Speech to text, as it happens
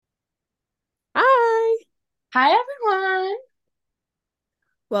Hi, everyone.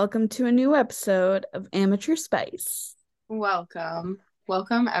 Welcome to a new episode of Amateur Spice. Welcome.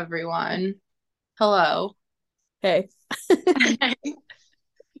 Welcome, everyone. Hello. Hey.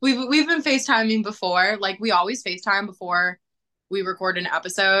 We've been FaceTiming before. Like we always FaceTime before we record an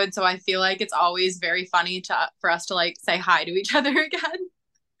episode, so I feel like it's always very funny to for us to like say hi to each other again.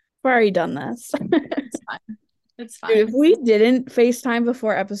 We've already done this. It's fine. It's Dude, if fine. we didn't FaceTime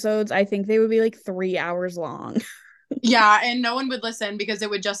before episodes, I think they would be like 3 hours long. Yeah, and no one would listen because it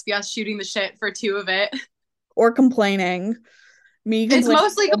would just be us shooting the shit for two of it. Or complaining. Me It's complaining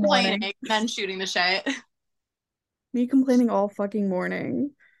mostly all complaining, morning. then shooting the shit. Me complaining all fucking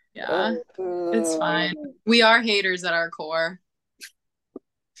morning. Yeah, it's fine. We are haters at our core,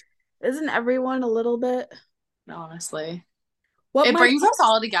 Isn't everyone a little bit? honestly. What It my brings us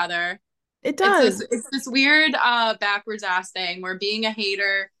all together. It It's does. this weird backwards ass thing where being a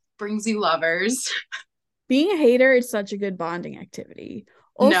hater brings you lovers. Being a hater is such a good bonding activity.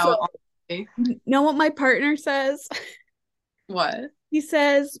 Also, No, honestly. you know what my partner says? What? He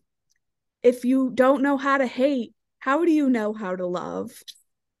says, if you don't know how to hate, how do you know how to love?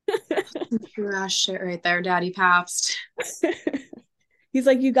 True ass shit right there, Daddy Pabst. He's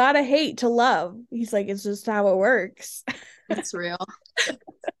like, you gotta hate to love. He's like, it's just how it works. It's real.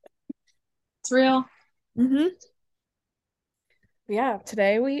 It's real. hmm Yeah,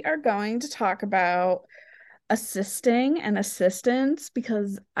 today we are going to talk about assisting and assistants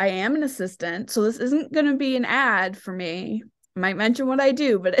because I am an assistant. So this isn't going to be an ad for me. I might mention what I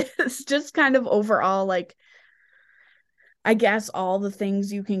do, but it's just kind of overall like I guess all the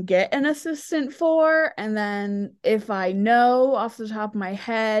things you can get an assistant for. And then if I know off the top of my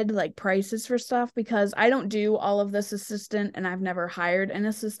head, like prices for stuff, because I don't do all of this assistant and I've never hired an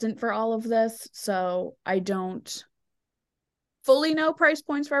assistant for all of this. So I don't fully know price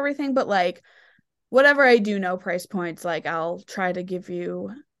points for everything, but like whatever I do know price points, like I'll try to give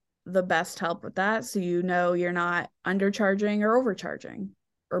you the best help with that. So you know you're not undercharging or overcharging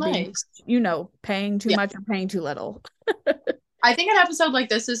or being, Nice. paying too Yeah. much or paying too little. I think an episode like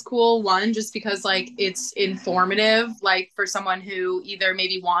this is cool. One, just because like it's informative, like for someone who either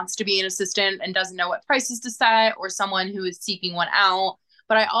maybe wants to be an assistant and doesn't know what prices to set, or someone who is seeking one out.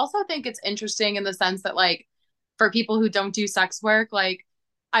 But I also think it's interesting in the sense that like for people who don't do sex work, like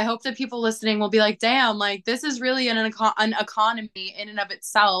I hope that people listening will be like, damn, like this is really an economy in and of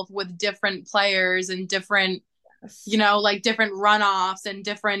itself with different players and different, Yes. like different runoffs and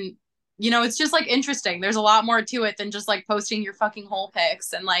different, it's just like interesting. There's a lot more to it than just like posting your fucking hole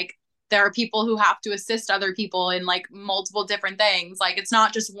pics. And like there are people who have to assist other people in like multiple different things. Like it's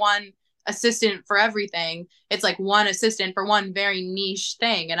not just one assistant for everything. It's like one assistant for one very niche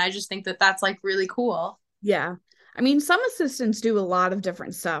thing. And I just think that that's like really cool. Yeah. I mean, some assistants do a lot of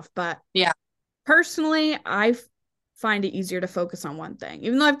different stuff, but Yeah. personally, find it easier to focus on one thing.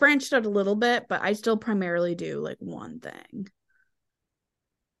 Even though I've branched out a little bit, but I still primarily do like one thing.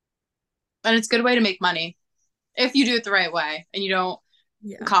 And it's a good way to make money if you do it the right way and you don't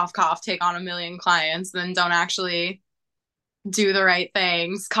Yeah. cough, cough, take on a million clients, then don't actually do the right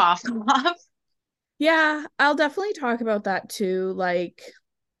things, cough, cough. Yeah, I'll definitely talk about that too. Like,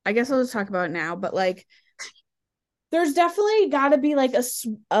 I guess I'll just talk about it now, but like there's definitely got to be like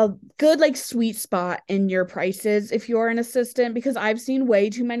a good like sweet spot in your prices if you're an assistant because I've seen way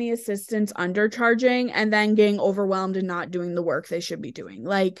too many assistants undercharging and then getting overwhelmed and not doing the work they should be doing.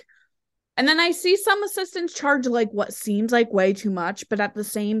 Like and then I see some assistants charge like what seems like way too much, but at the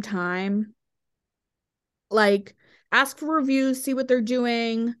same time, like ask for reviews, see what they're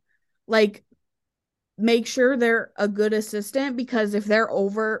doing, like make sure they're a good assistant because if they're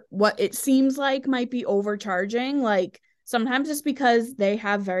over what it seems like might be overcharging, like sometimes it's because they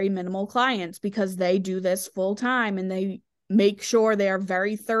have very minimal clients because they do this full time and they make sure they are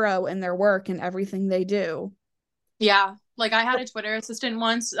very thorough in their work and everything they do. Yeah. Like I had a Twitter assistant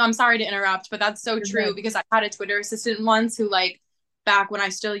once. I'm sorry to interrupt, but that's so You're true good. because I had a Twitter assistant once who like back when I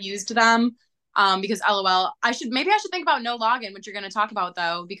still used them. Because LOL, I should think about no login, which you're gonna talk about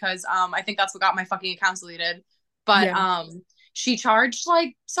though, because I think that's what got my fucking accounts deleted. But Yeah. she charged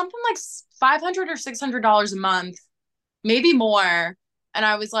like something like $500 or $600 a month, maybe more. And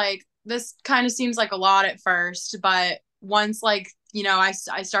I was like, this kind of seems like a lot at first, but once like, I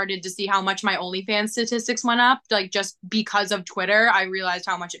started to see how much my OnlyFans statistics went up, like just because of Twitter, I realized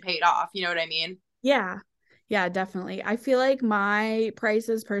how much it paid off. You know what I mean? Yeah. Yeah, definitely. I feel like my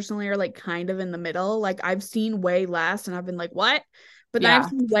prices personally are like kind of in the middle. Like I've seen way less and I've been like, what? But then I've Yeah.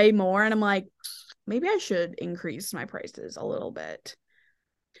 seen way more and I'm like, maybe I should increase my prices a little bit.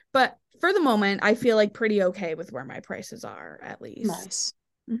 But for the moment, I feel like pretty okay with where my prices are, at least. Nice.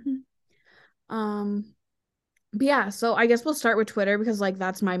 hmm Um, But yeah, so I guess we'll start with Twitter because like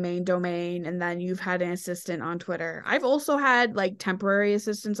that's my main domain, and then you've had an assistant on Twitter. I've also had like temporary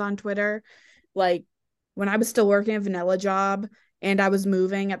assistants on Twitter. Like when I was still working a vanilla job and I was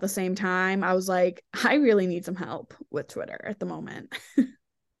moving at the same time, I was like, I really need some help with Twitter at the moment.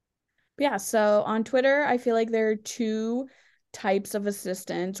 Yeah, so on Twitter, I feel like there are two types of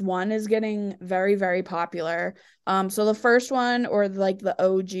assistants. One is getting very, very popular. So the first one, or like the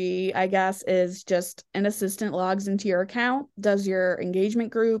OG, I guess, is just an assistant logs into your account, does your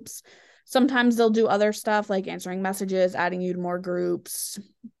engagement groups. Sometimes they'll do other stuff like answering messages, adding you to more groups,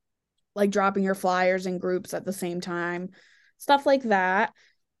 like dropping your flyers in groups at the same time, stuff like that.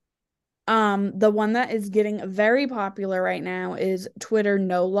 The one that is getting very popular right now is Twitter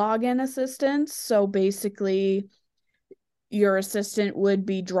no login assistance. So basically, your assistant would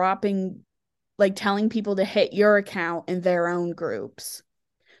be dropping, like telling people to hit your account in their own groups.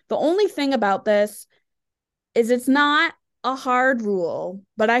 The only thing about this is it's not a hard rule,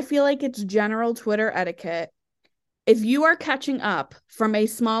 but I feel like it's general Twitter etiquette. If you are catching up from a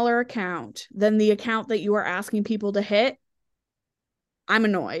smaller account than the account that you are asking people to hit, I'm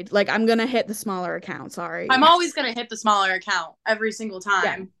annoyed. Like I'm gonna hit the smaller account. Sorry. I'm always gonna hit the smaller account every single Yeah.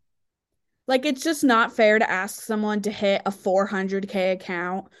 time. Like it's just not fair to ask someone to hit a 400K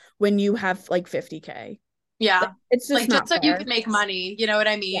account when you have like 50K. Yeah. Like, it's just Like just not so you fair. can make money, you know what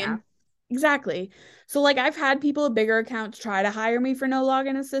I Yeah. mean? Exactly. So like I've had people with bigger accounts try to hire me for no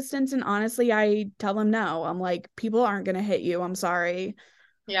login assistance, and honestly I tell them no. I'm like, people aren't gonna hit you. I'm sorry.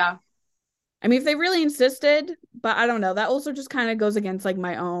 Yeah. I mean if they really insisted, but I don't know. That also just kind of goes against like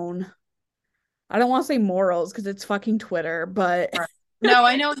my own, I don't want to say morals because it's fucking Twitter, but Right. No,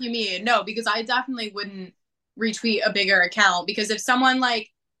 I know what you mean. No, because I definitely wouldn't retweet a bigger account because if someone like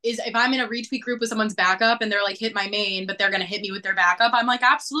is if I'm in a retweet group with someone's backup and they're like hit my main, but they're gonna hit me with their backup, I'm like,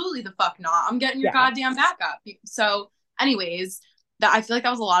 absolutely the fuck not. I'm getting your yeah. goddamn backup. So, anyways, that I feel like that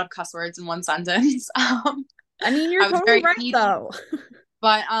was a lot of cuss words in one sentence. I mean you're I was totally very right heated, though.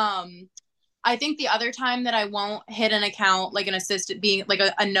 but I think the other time that I won't hit an account like an assistant being like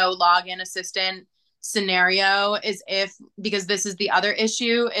a no login assistant scenario is if because this is the other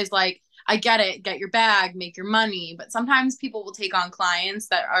issue is like I get it, get your bag, make your money, but sometimes people will take on clients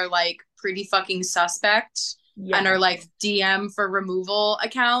that are like pretty fucking suspect and Yeah. are like DM for removal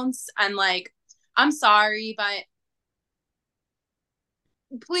accounts and like I'm sorry, but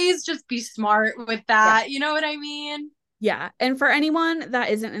please just be smart with Yeah. that. You know what I mean? Yeah. And for anyone that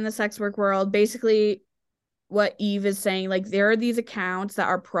isn't in the sex work world, basically what Eve is saying, like there are these accounts that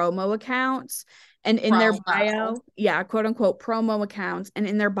are promo accounts, and in their Promo. bio, yeah, quote unquote promo accounts, and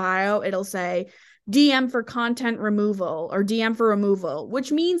in their bio it'll say DM for content removal or DM for removal,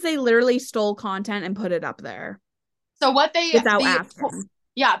 which means they literally stole content and put it up there So what they without the asking.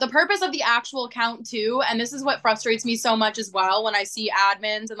 yeah, the purpose of the actual account too, and this is what frustrates me so much as well when I see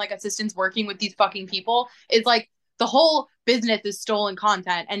admins and like assistants working with these fucking people, is like the whole business is stolen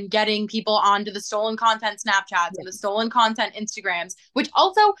content and getting people onto the stolen content Snapchats and the Yes. stolen content Instagrams, which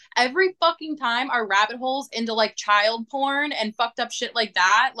also every fucking time are rabbit holes into like child porn and fucked up shit like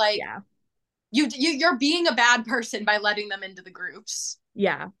that. Like Yeah. you're being a bad person by letting them into the groups.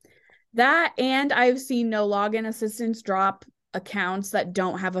 Yeah. That, and I've seen no login assistants drop accounts that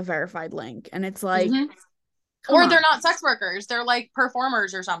don't have a verified link. And it's like, Mm-hmm. come Or on. they're not sex workers; they're like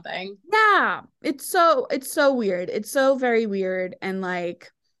performers or something. Yeah. It's so weird. It's so very weird. And like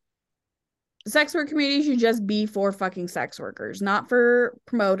sex work community should just be for fucking sex workers, not for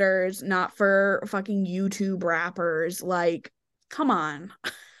promoters, not for fucking YouTube rappers. Like, come on.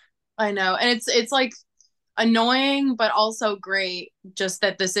 I know. And it's like annoying but also great just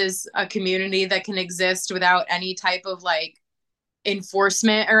that this is a community that can exist without any type of like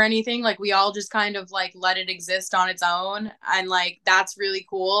enforcement or anything. Like we all just kind of like let it exist on its own and like that's really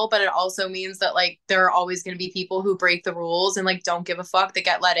cool, but it also means that like there are always going to be people who break the rules and like don't give a fuck that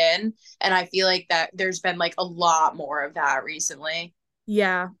get let in. And I feel like that there's been like a lot more of that recently.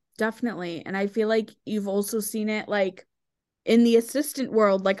 Yeah, definitely. And I feel like you've also seen it like in the assistant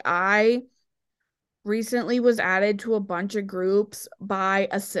world. Like I recently was added to a bunch of groups by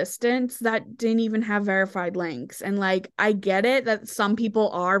assistants that didn't even have verified links. And like, I get it that some people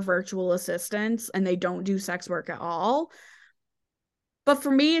are virtual assistants and they don't do sex work at all. But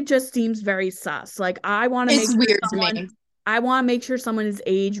for me, it just seems very sus. Like, It's weird to me. I want to make sure someone is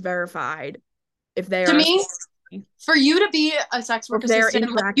age verified if they To are, me, for you to be a sex or work if they're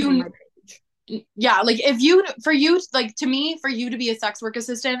assistant, like interacting on you my page. yeah, like if you for you like to me for you to be a sex work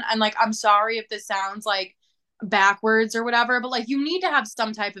assistant and like I'm sorry if this sounds like backwards or whatever, but like you need to have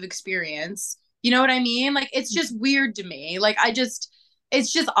some type of experience. You know what I mean? Like it's just weird to me. Like I just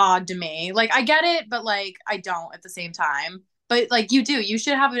it's just odd to me. Like I get it, but like I don't at the same time. But like you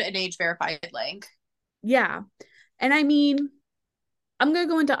should have an age verified link. Yeah. And I mean, I'm going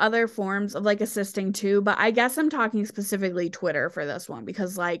to go into other forms of like assisting too, but I guess I'm talking specifically Twitter for this one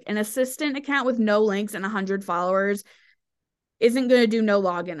because like an assistant account with no links and 100 followers isn't going to do no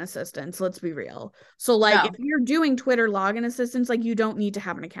login assistance. Let's be real. So like if No. you're doing Twitter login assistance, like you don't need to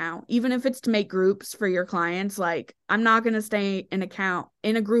have an account, even if it's to make groups for your clients. Like I'm not going to stay an account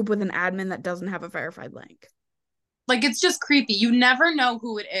in a group with an admin that doesn't have a verified link. Like it's just creepy. You never know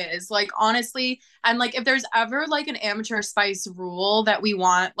who it is. Like honestly, and like if there's ever like an amateur spice rule that we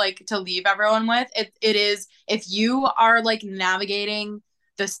want like to leave everyone with, it is if you are like navigating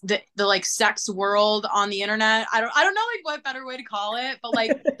this the like sex world on the internet. I don't know like what better way to call it, but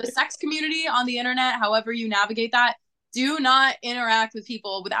like the sex community on the internet, however you navigate that, do not interact with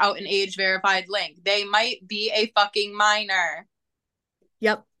people without an age verified link. They might be a fucking minor.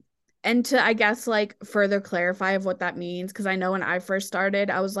 Yep. And to, I guess, like further clarify of what that means, because I know when I first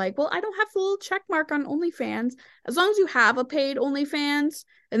started, I was like, well, I don't have the little check mark on OnlyFans. As long as you have a paid OnlyFans,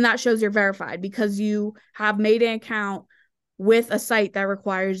 then that shows you're verified because you have made an account with a site that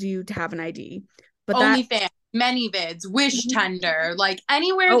requires you to have an ID. But that, OnlyFans, ManyVids, Wish Tender, like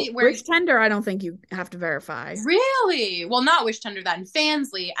anywhere oh, where Wish Tender, I don't think you have to verify. really, well, not Wish Tender then,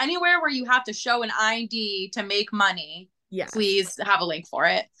 Fansly, anywhere where you have to show an ID to make money, Yes. please have a link for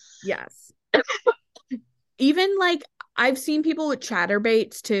it. Yes. Even like I've seen people with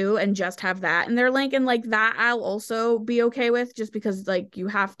chatterbaits too and just have that in their link, and like that I'll also be okay with just because like you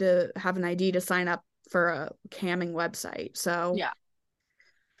have to have an ID to sign up for a camming website. So Yeah.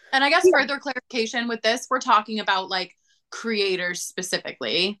 And I guess yeah. further clarification with this, we're talking about like creators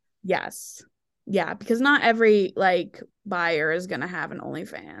specifically. Yes. Yeah, because not every like buyer is gonna have an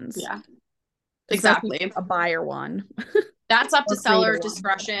OnlyFans, Yeah, especially exactly. a buyer one That's up to or creator seller one.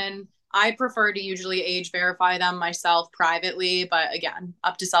 discretion. I prefer to usually age verify them myself privately, but again,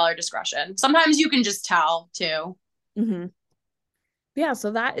 up to seller discretion. Sometimes you can just tell too. Mm-hmm. Yeah,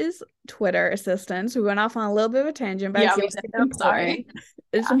 so that is Twitter assistance. We went off on a little bit of a tangent, but I Yeah, feel we like did. it's I'm important. sorry.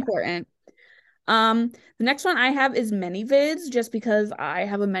 It's Yeah. important. The next one I have is ManyVids, just because I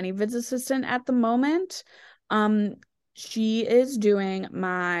have a ManyVids assistant at the moment. Um, she is doing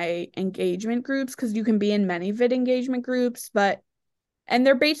my engagement groups because you can be in ManyVid engagement groups, but and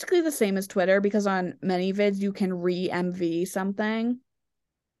they're basically the same as Twitter because on ManyVids you can re-MV something.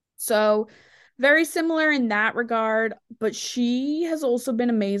 So very similar in that regard, but she has also been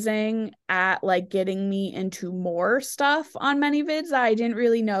amazing at like getting me into more stuff on ManyVids that I didn't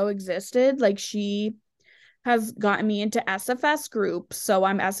really know existed. Like she has gotten me into SFS groups. So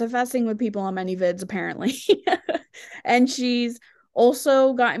I'm SFSing with people on ManyVids apparently. And she's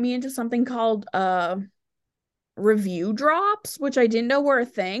also gotten me into something called review drops, which I didn't know were a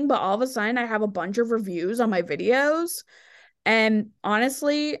thing, but all of a sudden I have a bunch of reviews on my videos. And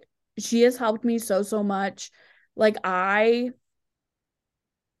honestly, she has helped me so much. Like I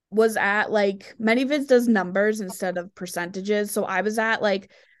was at like ManyVids does numbers instead of percentages. So I was at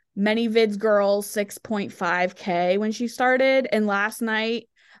like ManyVids girl 6.5K when she started. And last night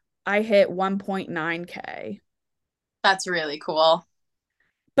I hit 1.9K. That's really cool.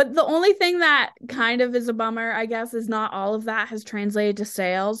 But the only thing that kind of is a bummer, I guess, is not all of that has translated to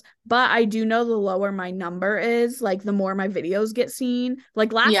sales. But I do know the lower my number is, like the more my videos get seen.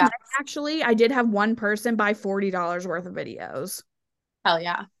 Like last Yeah. night, actually, I did have one person buy $40 worth of videos. Hell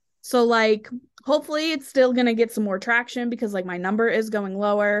yeah. So, like, hopefully it's still going to get some more traction because, like, my number is going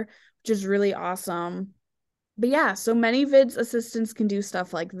lower, which is really awesome. But yeah, so ManyVids assistants can do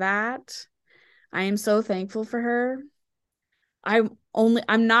stuff like that. I am so thankful for her. I'm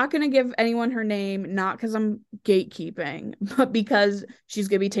not gonna give anyone her name, not because I'm gatekeeping, but because she's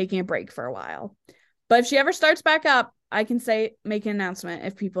gonna be taking a break for a while. But if she ever starts back up, I can say make an announcement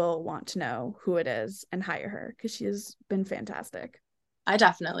if people want to know who it is and hire her because she has been fantastic. I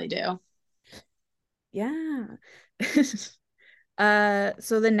definitely do. Yeah.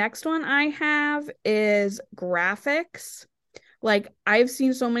 So the next one I have is graphics. Like I've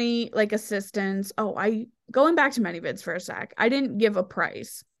seen so many like assistants. Oh, I going back to ManyVids for a sec. I didn't give a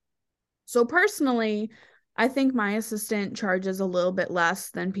price. So personally, I think my assistant charges a little bit less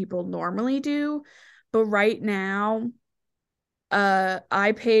than people normally do. But right now,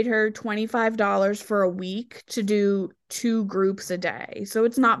 I paid her $25 for a week to do 2 groups a day. So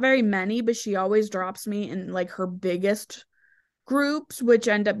it's not very many, but she always drops me in like her biggest groups, which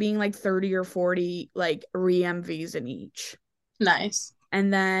end up being like 30 or 40 like re-MVs in each. Nice.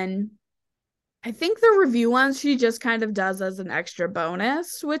 And then I think the review ones she just kind of does as an extra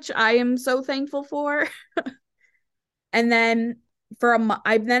bonus, which I am so thankful for. And then for a month.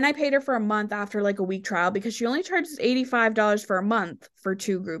 I paid her for a month after like a week trial because she only charges $85 for a month for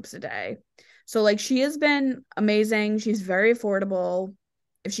 2 groups a day. So like she has been amazing. She's very affordable.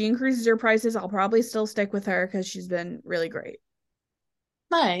 If she increases her prices, I'll probably still stick with her because she's been really great.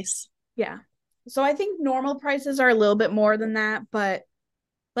 Nice. Yeah. So I think normal prices are a little bit more than that, but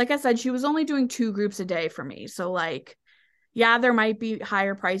like I said, she was only doing 2 groups a day for me. So like, yeah, there might be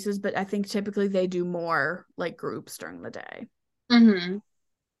higher prices, but I think typically they do more like groups during the day. Mm-hmm.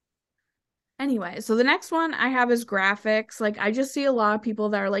 Anyway, so the next one I have is graphics. Like I just see a lot of people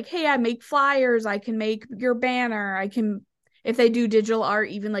that are like, "Hey, I make flyers, I can make your banner, I can if they do digital art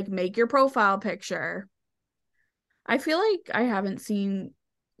even like make your profile picture." I feel like I haven't seen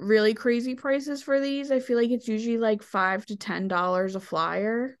really crazy prices for these. I feel like it's usually like $5 to $10 a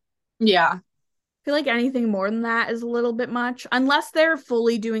flyer. Yeah. I feel like anything more than that is a little bit much, unless they're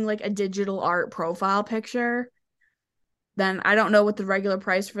fully doing like a digital art profile picture. Then I don't know what the regular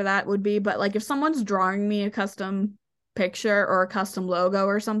price for that would be. But like if someone's drawing me a custom picture or a custom logo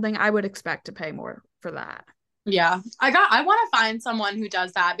or something, I would expect to pay more for that. Yeah. I want to find someone who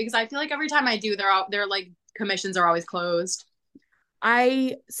does that because I feel like every time I do, they're like commissions are always closed.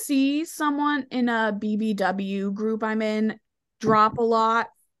 I see someone in a BBW group I'm in drop a lot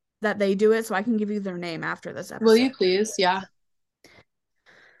that they do it, so I can give you their name after this Will episode. you please? Yeah.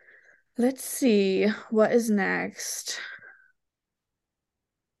 Let's see what is next.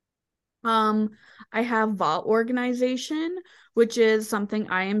 Um, I have Vault Organization, which is something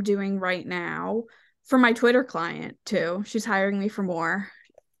I am doing right now for my Twitter client too. She's hiring me for more.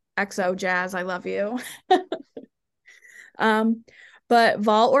 XO Jazz, I love you. Um, but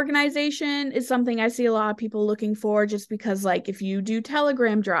Vault Organization is something I see a lot of people looking for just because like if you do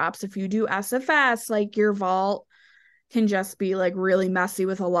Telegram drops, if you do SFS, like your vault can just be like really messy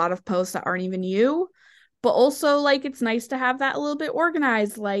with a lot of posts that aren't even you. But also like it's nice to have that a little bit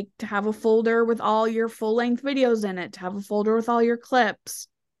organized, like to have a folder with all your full-length videos in it, to have a folder with all your clips.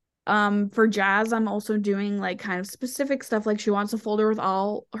 For Jazz, I'm also doing like kind of specific stuff. Like she wants a folder with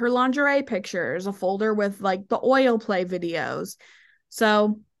all her lingerie pictures, a folder with like the oil play videos.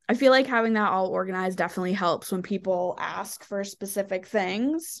 So I feel like having that all organized definitely helps when people ask for specific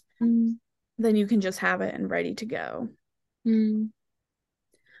things. Mm. Then you can just have it and ready to go. Mm.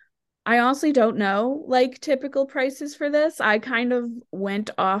 I honestly don't know like typical prices for this. I kind of went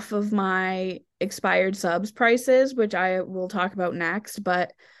off of my expired subs prices, which I will talk about next,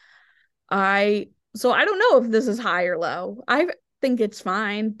 but I don't know if this is high or low. I think it's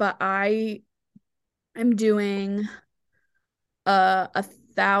fine, but I am doing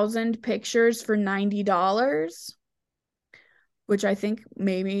 1,000 pictures for $90, which I think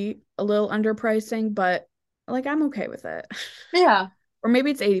maybe a little underpricing, but like I'm okay with it. Yeah. Or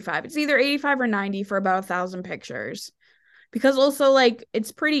maybe it's 85. It's either 85 or 90 for about 1,000 pictures. Because also like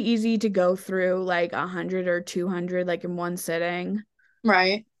it's pretty easy to go through like 100 or 200 like in one sitting.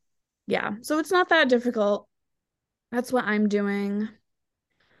 Right. Yeah. So it's not that difficult. That's what I'm doing.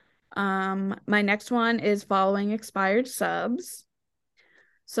 My next one is following expired subs.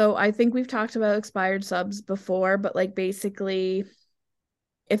 So I think we've talked about expired subs before, but like basically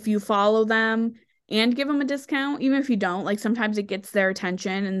if you follow them and give them a discount, even if you don't, like sometimes it gets their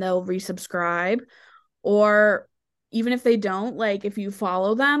attention and they'll resubscribe. Or even if they don't, like if you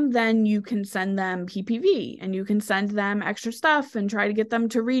follow them, then you can send them PPV and you can send them extra stuff and try to get them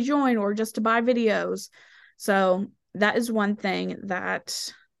to rejoin or just to buy videos. So that is one thing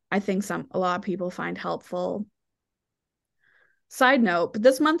that I think a lot of people find helpful. Side note, but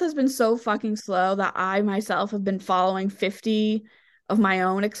this month has been so fucking slow that I myself have been following 50 of my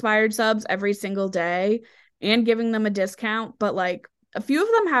own expired subs every single day and giving them a discount, but like a few of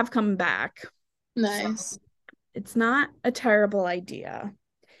them have come back. Nice. So it's not a terrible idea.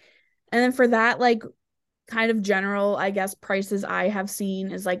 And then for that, like kind of general, I guess, prices I have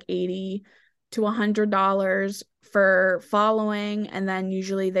seen is like $80 to $100 for following. And then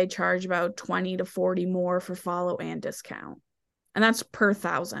usually they charge about 20 to 40 more for follow and discount. And that's per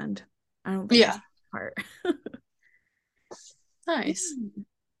 1,000. I don't think Yeah. that's part. Nice.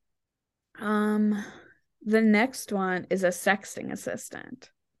 Um, the next one is a sexting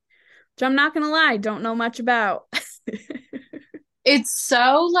assistant, which I'm not gonna lie, don't know much about. It's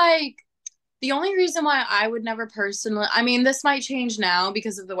so like the only reason why I would never personally, I mean, this might change now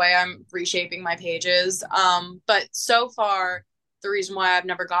because of the way I'm reshaping my pages. But so far, the reason why I've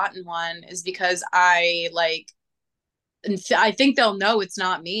never gotten one is because I like, I think they'll know it's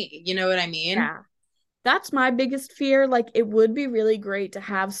not me. You know what I mean? Yeah. That's my biggest fear. Like, it would be really great to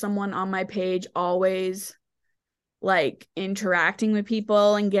have someone on my page always like interacting with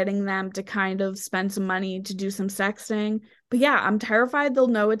people and getting them to kind of spend some money to do some sexting. But yeah, I'm terrified they'll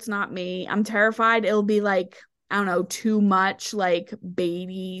know it's not me. I'm terrified it'll be like, I don't know, too much like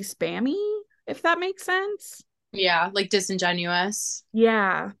baity spammy, if that makes sense. Yeah, like disingenuous.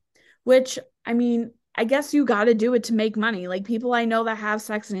 Yeah. Which, I mean, I guess you got to do it to make money. Like people I know that have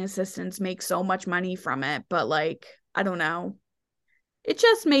sexting assistants make so much money from it, but like, I don't know. It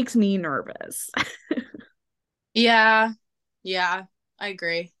just makes me nervous. Yeah. Yeah, I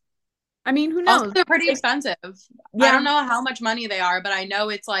agree. I mean, who Also, knows? they're pretty Like, expensive. I don't yeah. know how much money they are, but I know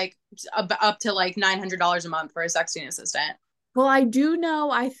it's like up to like $900 a month for a sexting assistant. Well, I do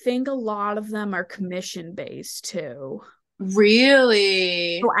know, I think a lot of them are commission based too.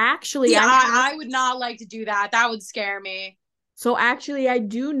 Really? So actually, See, I have I would not like to do that. That would scare me. So actually, I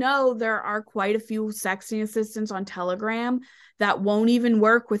do know there are quite a few sexting assistants on Telegram that won't even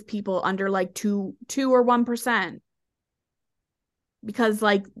work with people under like two or 1% because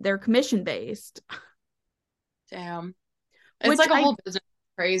like they're commission based, Damn. It's which like a whole business.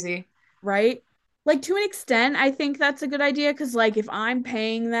 Crazy. right? Like to an extent, I think that's a good idea because like if I'm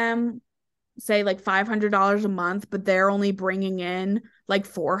paying them, say like $500 a month, but they're only bringing in like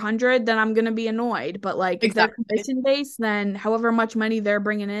 400, then I'm gonna be annoyed. But like if they're Exactly. commission based, then however much money they're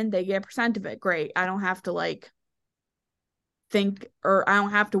bringing in, they get a percent of it. Great. I don't have to like think or I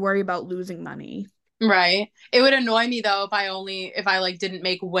don't have to worry about losing money. Right. It would annoy me though if I like didn't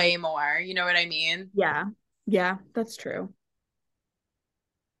make way more. You know what I mean? Yeah. Yeah, that's true.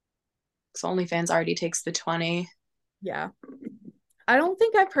 Because OnlyFans already takes the 20. Yeah. I don't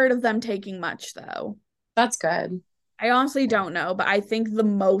think I've heard of them taking much though. That's good. I honestly don't know, but I think the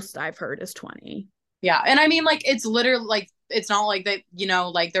most I've heard is 20. Yeah. And I mean, like, it's literally like, it's not like that,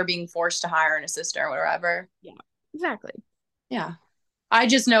 like they're being forced to hire an assistant or whatever. Yeah. Exactly. Yeah. I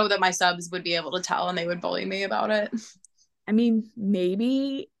just know that my subs would be able to tell and they would bully me about it. I mean,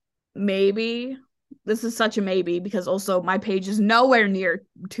 maybe this is such a maybe because also my page is nowhere near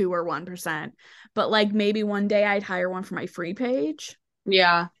 2 or 1%. But like maybe one day I'd hire one for my free page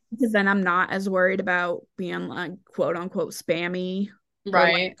Yeah. because then I'm not as worried about being like quote unquote spammy or like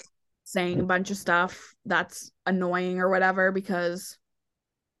Right. saying a bunch of stuff that's annoying or whatever because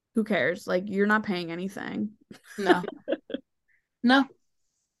who cares? Like you're not paying anything. No. No.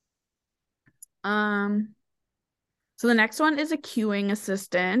 Um so the next one is a queuing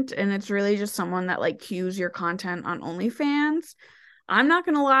assistant and it's really just someone that like queues your content on OnlyFans. I'm not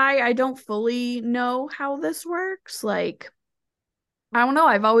gonna lie, I don't fully know how this works. Like I don't know.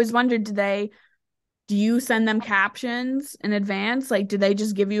 I've always wondered, do you send them captions in advance? Like, do they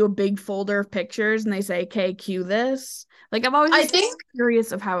just give you a big folder of pictures and they say, okay, cue this? Like, I've always I just been think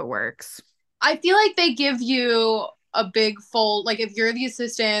curious of how it works. I feel like they give you a big fold, like if you're the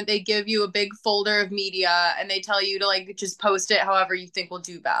assistant, they give you a big folder of media and they tell you to like just post it however you think will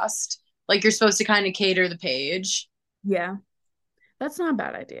do best. Like you're supposed to kind of cater the page. Yeah, that's not a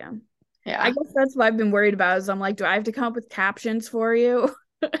bad idea. I Yeah. guess that's what I've been worried about is I'm like, do I have to come up with captions for you?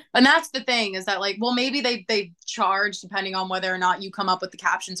 And that's the thing is that like, well, maybe they charge depending on whether or not you come up with the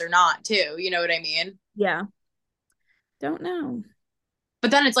captions or not, too. You know what I mean? Yeah, don't know. But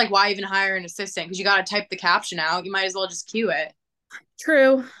then it's like, why even hire an assistant? Because you got to type the caption out. You might as well just cue it.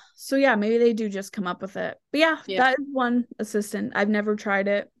 True. So yeah, maybe they do just come up with it. But yeah, Yeah. that is one assistant. I've never tried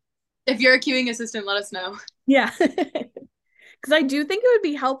it. If you're a queuing assistant, let us know. Yeah. Because I do think it would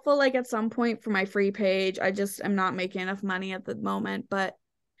be helpful, like at some point for my free page. I just am not making enough money at the moment, but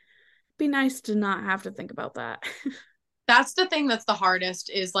it'd be nice to not have to think about that. That's the thing that's the hardest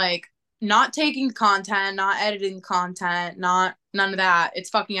is like not taking content, not editing content, not none of that. It's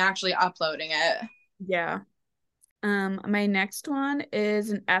fucking actually uploading it. Yeah. My next one is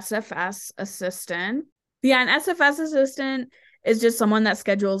an SFS assistant. Yeah, an SFS assistant is just someone that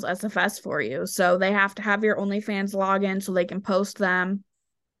schedules SFS for you. So they have to have your OnlyFans login so they can post them.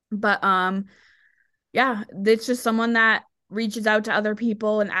 But yeah, it's just someone that reaches out to other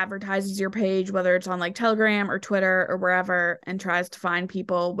people and advertises your page, whether it's on like Telegram or Twitter or wherever, and tries to find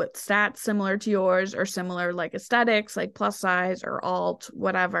people with stats similar to yours or similar like aesthetics, like plus size or alt,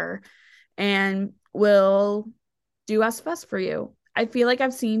 whatever, and will do SFS for you. I feel like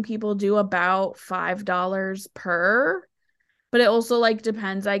I've seen people do about $5 per, but it also like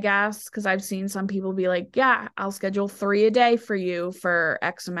depends, I guess, because I've seen some people be like, yeah, I'll schedule 3 a day for you for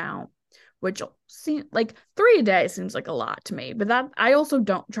X amount, which seem like 3 a day seems like a lot to me. But that I also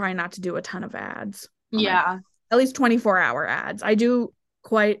don't try not to do a ton of ads on my Yeah. at least 24-hour ads. I do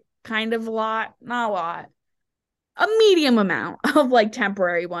quite kind of a lot, not a lot, a medium amount of like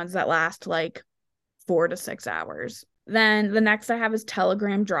temporary ones that last like 4 to 6 hours. Then the next I have is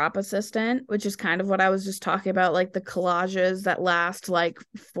Telegram Drop Assistant, which is kind of what I was just talking about, like the collages that last like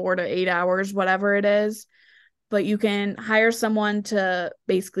 4 to 8 hours, whatever it is. but you can hire someone to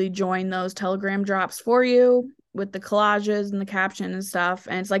basically join those Telegram drops for you with the collages and the caption and stuff.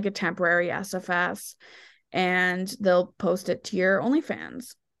 And it's like a temporary SFS, and they'll post it to your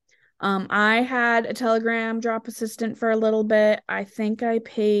OnlyFans. I had a Telegram drop assistant for a little bit. I think I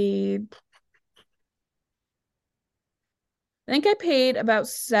paid about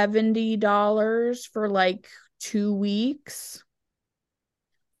 $70 for like 2 weeks.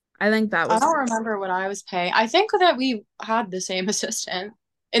 I think that I was don't remember what I was paying. I think that we had the same assistant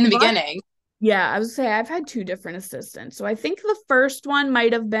in the my, beginning. yeah, I was say I've had two different assistants. So I think the first one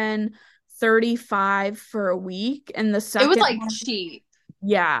might have been 35 for a week, and the It was second like one, cheap.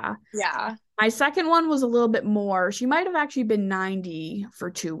 yeah. Yeah. My second one was a little bit more. She might have actually been 90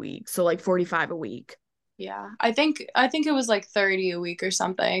 for 2 weeks, so like 45 a week. Yeah. I think it was like 30 a week or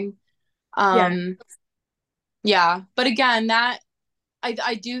something. Yeah. Um yeah, but again, that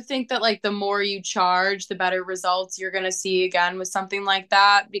I do think that like the more you charge, the better results you're going to see again with something like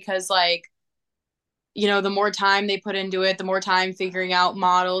that because like the more time they put into it, the more time figuring out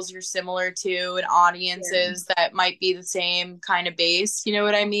models you're similar to and Yeah. audiences that might be the same kind of base, you know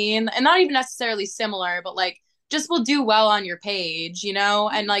what I mean? And not even necessarily similar, but like just will do well on your page,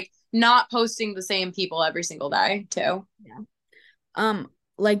 and like not posting the same people every single day too. Yeah.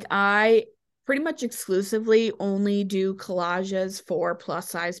 Like I pretty much exclusively only do collages for plus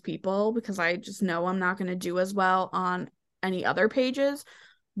size people because I just know I'm not going to do as well on any other pages.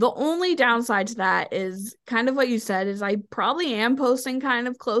 The only downside to that is kind of what you said is I probably am posting kind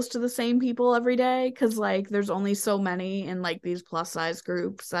of close to the same people every day because like there's only so many in like these plus size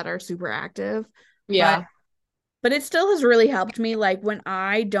groups that are super active. But Yeah. but it still has really helped me like when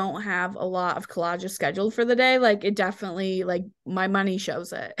I don't have a lot of collages scheduled for the day, like it definitely like my money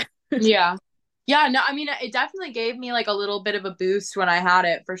shows it. Yeah. Yeah, no, I mean it definitely gave me like a little bit of a boost when I had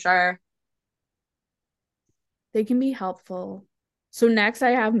it for sure. They can be helpful. So next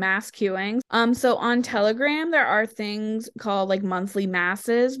I have mass queuing. So on Telegram there are things called like monthly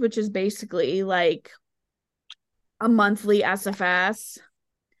masses, which is basically like a monthly SFS.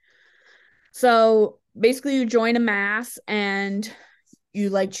 So basically you join a mass and you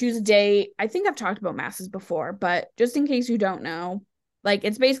like choose a date. I think I've talked about masses before, but just in case you don't know, like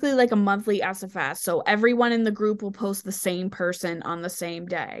it's basically like a monthly SFS. So everyone in the group will post the same person on the same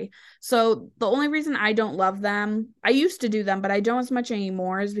day. So the only reason I don't love them, I used to do them, but I don't as much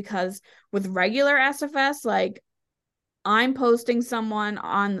anymore, is because with regular SFS, like I'm posting someone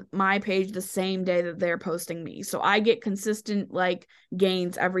on my page the same day that they're posting me. So I get consistent like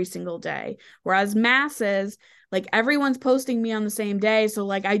gains every single day. Whereas masses, like everyone's posting me on the same day. So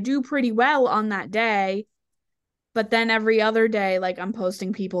like I do pretty well on that day. But then every other day, like I'm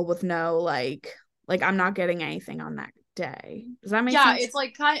posting people with no like I'm not getting anything on that day. Does that make Yeah, sense? it's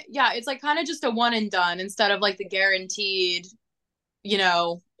like kind of just a one and done instead of like the guaranteed,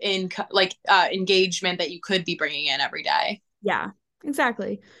 engagement that you could be bringing in every day. Yeah,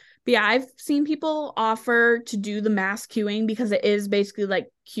 exactly. But yeah, I've seen people offer to do the mass queuing because it is basically like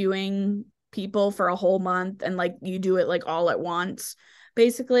queuing people for a whole month and like you do it like all at once,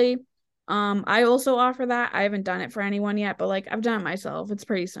 basically. I also offer that. I haven't done it for anyone yet, but like I've done it myself. It's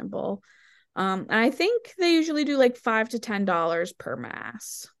pretty simple. And I think they usually do like $5 to $10 per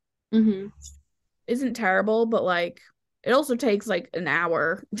mass. Mm-hmm. Isn't terrible, but like it also takes like an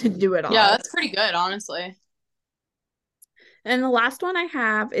hour to do it Yeah, all. that's pretty good, honestly. And the last one I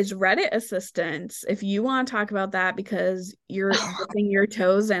have is Reddit assistants. If you want to talk about that because you're dipping your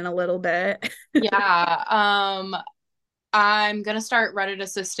toes in a little bit. Yeah. I'm gonna start Reddit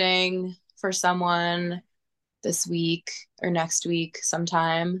assisting for someone this week or next week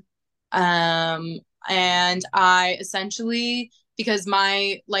sometime. And I essentially, because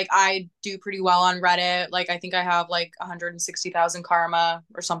I do pretty well on Reddit. Like I think I have like 160,000 karma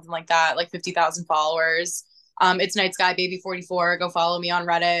or something like that, like 50,000 followers. It's Night Sky Baby 44. Go follow me on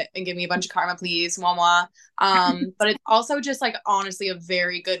Reddit and give me a bunch of karma, please. Mwah, mwah. But it's also just like honestly a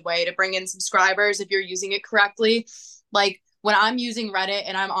very good way to bring in subscribers if you're using it correctly. Like when I'm using Reddit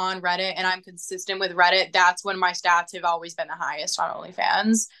and I'm on Reddit and I'm consistent with Reddit, that's when my stats have always been the highest on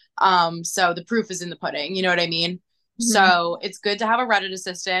OnlyFans. So the proof is in the pudding, you know what I mean? Mhm. So it's good to have a Reddit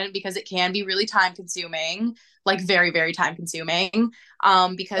assistant because it can be really time consuming, like very, very time consuming.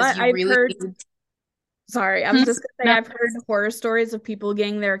 Because But you I've really heard, need. sorry, I Hmm? was just gonna say No, I've heard horror stories of people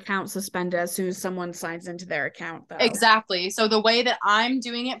getting their account suspended as soon as someone signs into their account, though. exactly. So the way that I'm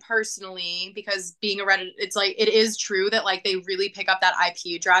doing it personally, because being a Reddit, it's like it is true that like they really pick up that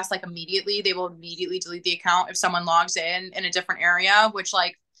IP address like immediately. They will immediately delete the account if someone logs in a different area, which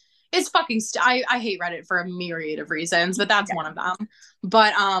like It's fucking I hate Reddit for a myriad of reasons, but that's one of them.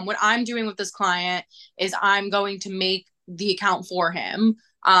 But what I'm doing with this client is I'm going to make the account for him.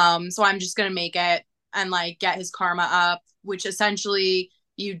 So I'm just gonna make it and like get his karma up, which essentially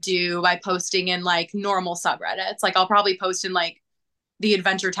you do by posting in like normal subreddits. Like I'll probably post in like the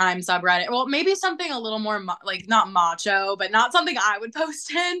Adventure Time subreddit. Well, maybe something a little more like not macho, but not something I would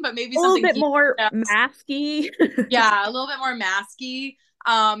post in, but maybe A little something bit he more knows. masky. Yeah, a little bit more masky,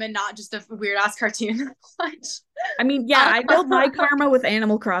 and not just a weird ass cartoon. I mean, yeah, I built my karma with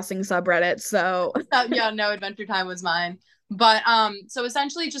Animal Crossing subreddit, so Yeah, no, Adventure Time was mine. But so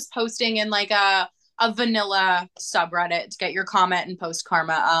essentially just posting in like a vanilla subreddit to get your comment and post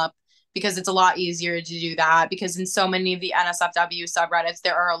karma up because it's a lot easier to do that because in so many of the NSFW subreddits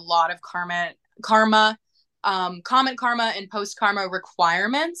there are a lot of karma comment karma and post karma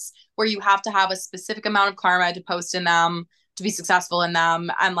requirements where you have to have a specific amount of karma to post in them to be successful in them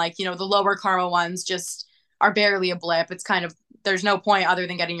and like you know the lower karma ones just are barely a blip. It's kind of there's no point other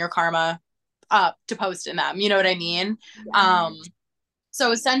than getting your karma up to post in them. You know what I mean?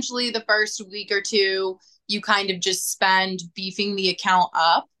 So essentially, the first week or two, you kind of just spend beefing the account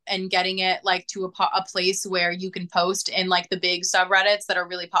up and getting it like to a place where you can post in like the big subreddits that are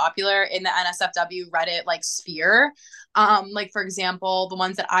really popular in the NSFW Reddit like sphere. Like for example, the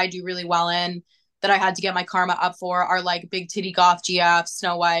ones that I do really well in that I had to get my karma up for are like Big Titty Goth GF,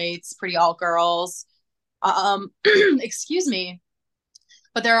 Snow Whites, Pretty Alt Girls. Excuse me.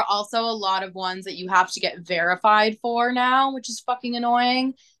 But there are also a lot of ones that you have to get verified for now, which is fucking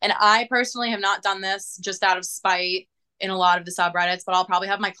annoying. And I personally have not done this just out of spite in a lot of the subreddits, but I'll probably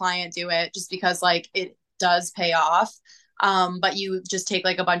have my client do it just because like it does pay off. But you just take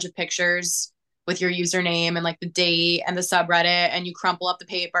like a bunch of pictures with your username and like the date and the subreddit and you crumple up the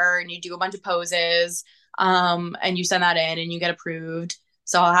paper and you do a bunch of poses and you send that in and you get approved.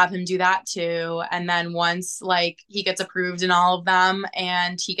 So I'll have him do that too. And then once like he gets approved in all of them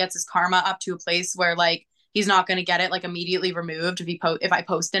and he gets his karma up to a place where like he's not going to get it like immediately removed if I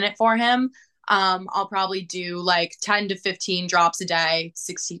post in it for him, I'll probably do like 10 to 15 drops a day,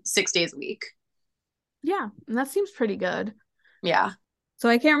 6 days a week. Yeah, and that seems pretty good. Yeah. So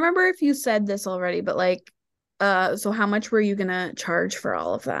I can't remember if you said this already, but like so how much were you gonna charge for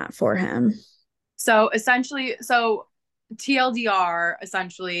all of that for him? So essentially, TLDR,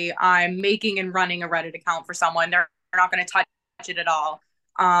 essentially, I'm making and running a Reddit account for someone. They're not going to touch it at all,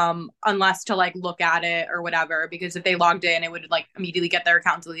 unless to like look at it or whatever. Because if they logged in, it would like immediately get their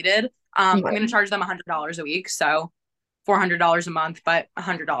account deleted. I'm going to charge them $100 a week, so $400 a month, but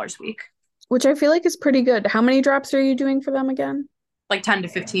 $100 a week. Which I feel like is pretty good. How many drops are you doing for them again? Like 10 to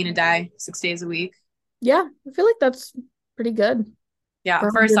 15 a day, 6 days a week. Yeah, I feel like that's pretty good. Yeah,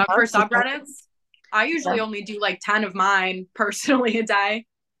 for subreddits. I usually only do like 10 of mine personally a day.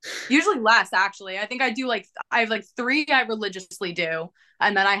 Usually less, actually. I think I have like 3 I religiously do.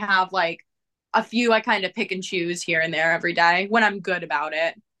 And then I have like a few I kind of pick and choose here and there every day when I'm good about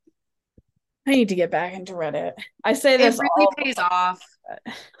it. I need to get back into Reddit. I say this It really pays off.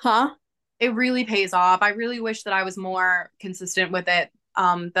 Huh? It really pays off. I really wish that I was more consistent with it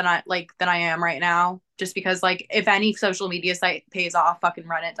than I am right now. Just because like if any social media site pays off, fucking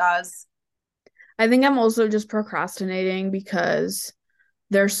Reddit does. I think I'm also just procrastinating because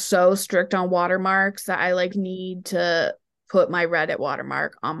they're so strict on watermarks that I like need to put my Reddit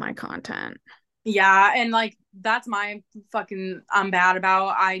watermark on my content. Yeah, and like that's my fucking I'm bad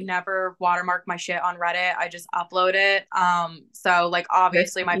about. I never watermark my shit on Reddit. I just upload it. So like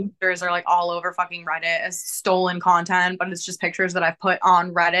obviously my pictures are like all over fucking Reddit as stolen content, but it's just pictures that I've put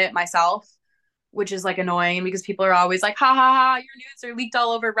on Reddit myself, which is like annoying because people are always like, ha ha ha, your nudes are leaked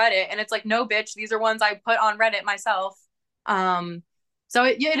all over Reddit. And it's like, no, bitch, these are ones I put on Reddit myself. So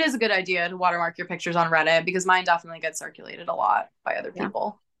it is a good idea to watermark your pictures on Reddit because mine definitely gets circulated a lot by other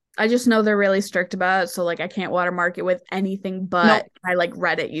people. I just know they're really strict about it. So like I can't watermark it with anything but my like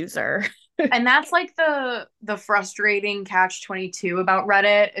Reddit user. And that's like the frustrating catch-22 about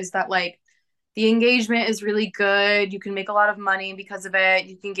Reddit is that like the engagement is really good. You can make a lot of money because of it.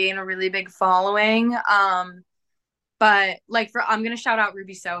 You can gain a really big following. But like I'm gonna shout out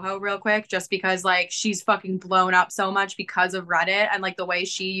Ruby Soho real quick just because like she's fucking blown up so much because of Reddit and like the way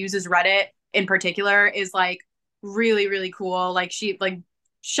she uses Reddit in particular is like really, really cool. Like she like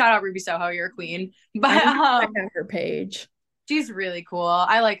shout out Ruby Soho, you're a queen. But check out her page. She's really cool.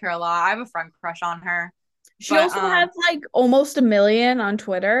 I like her a lot. I have a friend crush on her. She also has like almost 1 million on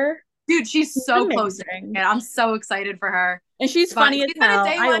Twitter. Dude, she's so close to it. I'm so excited for her. And she's funny as hell.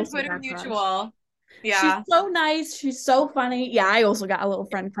 Day one Twitter mutual. She's Yeah. so nice. She's so funny. Yeah, I also got a little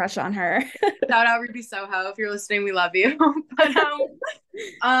friend crush on her. Shout out Ruby Soho. If you're listening, we love you. but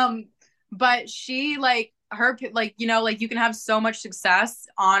um, but she like her like like you can have so much success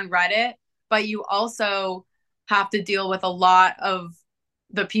on Reddit, but you also have to deal with a lot of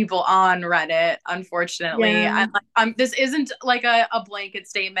the people on Reddit, unfortunately. Yeah. And this isn't like a blanket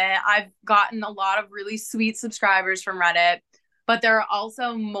statement. I've gotten a lot of really sweet subscribers from Reddit, but there are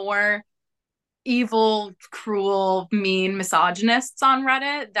also more evil, cruel, mean misogynists on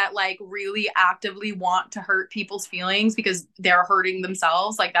Reddit that like really actively want to hurt people's feelings because they're hurting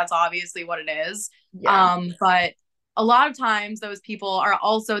themselves. Like that's obviously what it is. Yeah. But a lot of times those people are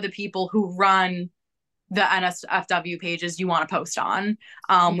also the people who run the NSFW pages you want to post on,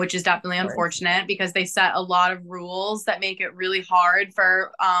 which is definitely unfortunate because they set a lot of rules that make it really hard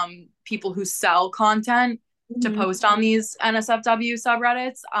for people who sell content to post on these NSFW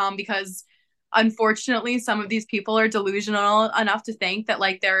subreddits because unfortunately some of these people are delusional enough to think that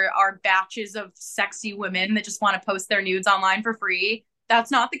like there are batches of sexy women that just want to post their nudes online for free.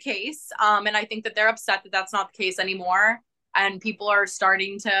 That's not the case. And I think that they're upset that that's not the case anymore. And people are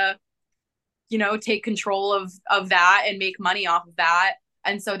starting to take control of that and make money off of that.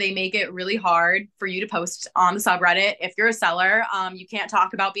 And so they make it really hard for you to post on the subreddit. If you're a seller, you can't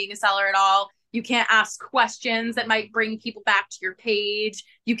talk about being a seller at all. You can't ask questions that might bring people back to your page.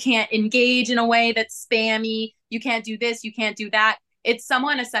 You can't engage in a way that's spammy. You can't do this. You can't do that. It's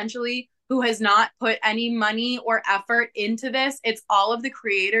someone essentially who has not put any money or effort into this. It's all of the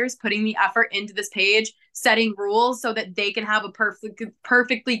creators putting the effort into this page, setting rules so that they can have a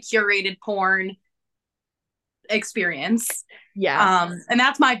perfectly curated porn experience. Yeah. And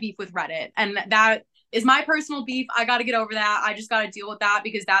that's my beef with Reddit. And that is my personal beef. I got to get over that. I just got to deal with that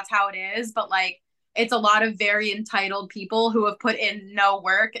because that's how it is. But like, it's a lot of very entitled people who have put in no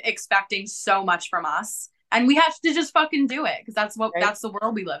work expecting so much from us. And we have to just fucking do it because that's the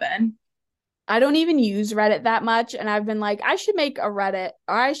world we live in. I don't even use Reddit that much, and I've been like, I should make a Reddit,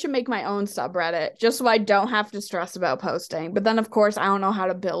 or I should make my own subreddit just so I don't have to stress about posting. But then, of course, I don't know how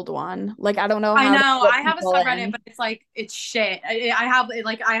to build one. Like, I don't know I how to know. put I have a people subreddit, in. but it's like it's shit. I have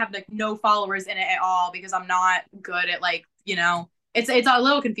like no followers in it at all because I'm not good at like, it's a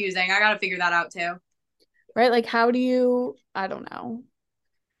little confusing. I got to figure that out too. Right? Like, how do you? I don't know.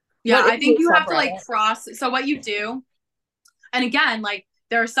 Yeah, What is I think your you have to like subreddit? cross. So what you do, and again, like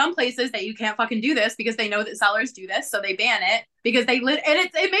there are some places that you can't fucking do this because they know that sellers do this, so they ban it because and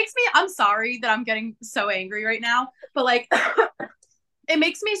it makes me. I'm sorry that I'm getting so angry right now, but like it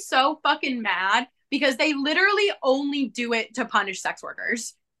makes me so fucking mad because they literally only do it to punish sex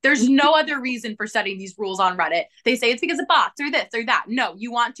workers. There's no other reason for setting these rules on Reddit. They say it's because of bots or this or that. No,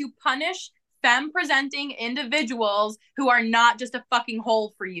 you want to punish femme presenting individuals who are not just a fucking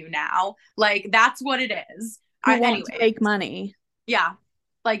hole for you now. Like that's what it is. Who want to Anyway, make money? yeah.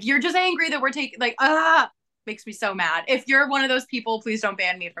 Like you're just angry that we're taking like makes me so mad. If you're one of those people, please don't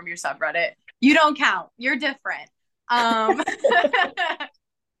ban me from your subreddit. You don't count. You're different. Um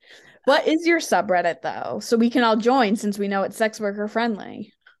What is your subreddit though? So we can all join since we know it's sex worker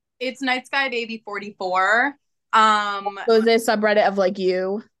friendly. It's Night Sky Baby 44. So is it a subreddit of like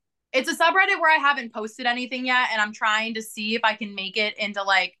you? It's a subreddit where I haven't posted anything yet, and I'm trying to see if I can make it into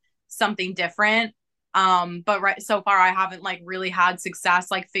like something different. But right so far I haven't like really had success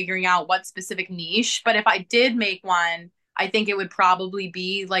like figuring out what specific niche. But if I did make one, I think it would probably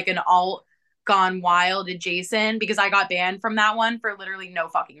be like an alt gone wild adjacent because I got banned from that one for literally no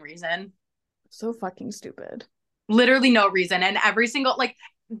fucking reason. So fucking stupid. Literally no reason. And every single like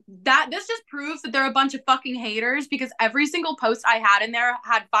that this just proves that they're a bunch of fucking haters because every single post I had in there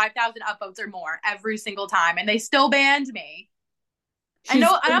had 5,000 upvotes or more every single time and they still banned me. I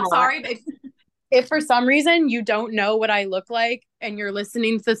know, and I'm sorry, but if for some reason you don't know what I look like and you're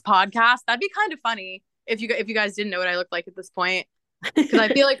listening to this podcast, that'd be kind of funny if you guys didn't know what I looked like at this point. Because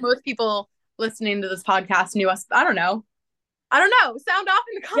I feel like most people listening to this podcast knew us. I don't know. Sound off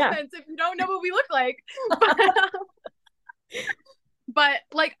in the comments if you don't know what we look like. But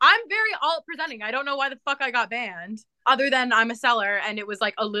like I'm very alt presenting. I don't know why the fuck I got banned, other than I'm a seller and it was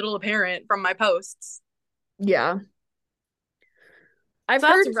like a little apparent from my posts. Yeah. So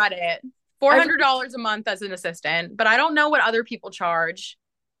that's Reddit. $400 a month as an assistant, but I don't know what other people charge.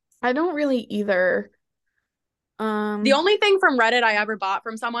 I don't really either. The only thing from Reddit I ever bought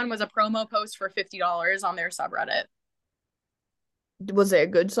from someone was a promo post for $50 on their subreddit. Was it a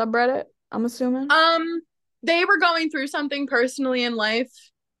good subreddit? I'm assuming. They were going through something personally in life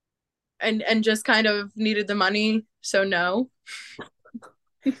and just kind of needed the money, so no.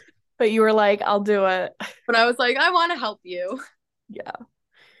 But you were like, I'll do it. But I was like, I want to help you. Yeah.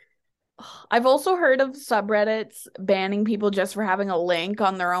 I've also heard of subreddits banning people just for having a link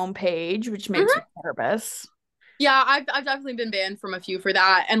on their own page, which makes me nervous. Yeah, I've definitely been banned from a few for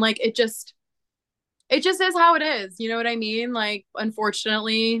that. And like it just is how it is. You know what I mean? Like,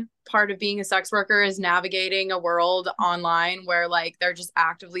 unfortunately, part of being a sex worker is navigating a world online where like they're just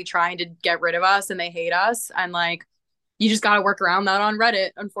actively trying to get rid of us and they hate us. And like you just gotta work around that on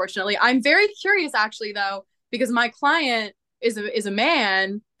Reddit, unfortunately. I'm very curious actually though, because my client is a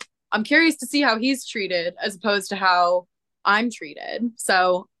man. I'm curious to see how he's treated as opposed to how I'm treated.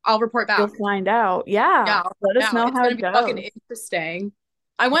 So I'll report You'll back. find out. Yeah, Yeah. I'll Let us find out. know It's how gonna it be fucking goes. interesting.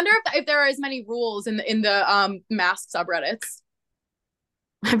 I wonder if there are as many rules in the mask subreddits.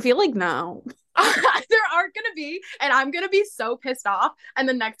 I feel like no. There aren't gonna be, and I'm gonna be so pissed off. And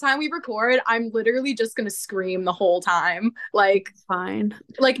the next time we record, I'm literally just gonna scream the whole time, Fine.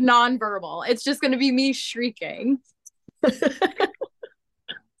 like nonverbal. It's just gonna be me shrieking.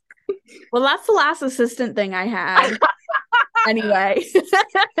 Well, that's the last assistant thing I had. Anyway.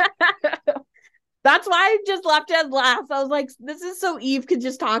 That's why I just left it last. I was like, this is so Eve could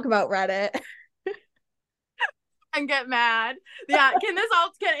just talk about Reddit. And get mad. Yeah, can this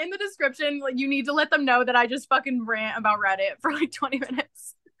all get in the description? Like, you need to let them know that I just fucking rant about Reddit for like 20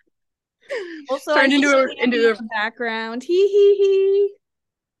 minutes. Also, Turned I into a background. Hee hee hee.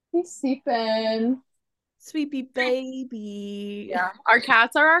 he's sleeping. Sweepy baby. Yeah, our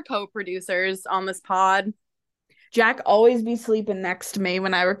cats are our co-producers on this pod. Jack always be sleeping next to me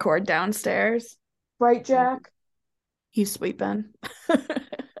when I record downstairs. Right, Jack? He's sleeping.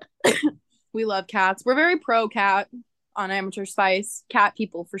 We love cats. We're very pro cat on Amateur Spice. Cat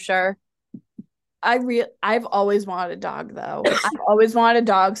people for sure. I've always wanted a dog though. I've always wanted a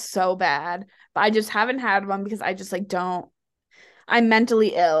dog so bad, but I just haven't had one because I just like don't. I'm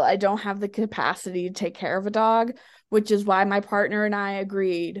mentally ill. I don't have the capacity to take care of a dog, which is why my partner and I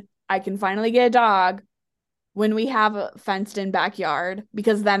agreed I can finally get a dog when we have a fenced in backyard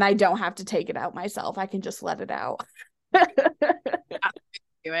because then I don't have to take it out myself. I can just let it out.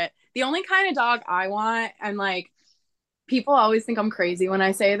 Do it. The only kind of dog I want, and like people always think I'm crazy when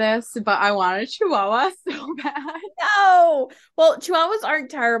I say this, but I want a Chihuahua so bad. No. Well, Chihuahuas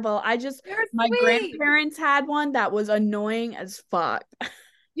aren't terrible. They're My sweet. grandparents had one that was annoying as fuck.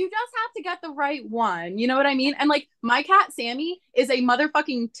 You just have to get the right one. You know what I mean? And like my cat Sammy is a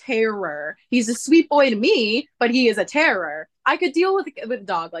motherfucking terror. He's a sweet boy to me, but he is a terror. I could deal with a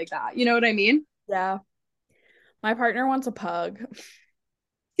dog like that. You know what I mean? Yeah. My partner wants a pug.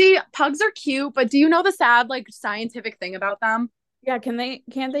 See, pugs are cute, but do you know the sad like scientific thing about them? Yeah, can't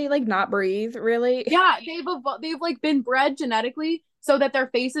they like not breathe, really? Yeah, they've like been bred genetically so that their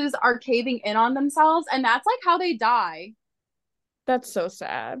faces are caving in on themselves, and that's like how they die. That's so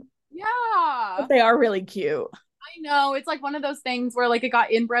sad. Yeah. But they are really cute. I know. It's like one of those things where like it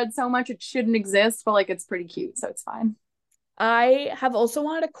got inbred so much it shouldn't exist, but like it's pretty cute, so it's fine. I have also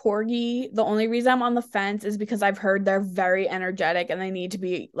wanted a corgi. The only reason I'm on the fence is because I've heard they're very energetic and they need to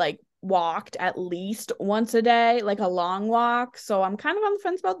be like walked at least once a day, like a long walk. So I'm kind of on the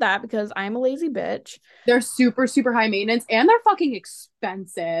fence about that because I'm a lazy bitch. They're super, super high maintenance and they're fucking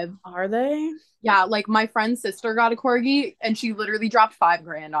expensive. Are they? Yeah, like my friend's sister got a corgi and she literally dropped 5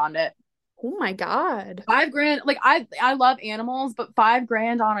 grand on it. Oh my God. 5 grand. Like I love animals, but 5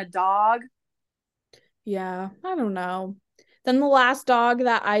 grand on a dog. Yeah, I don't know. Then the last dog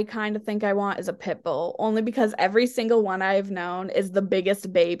that I kind of think I want is a pit bull, only because every single one I've known is the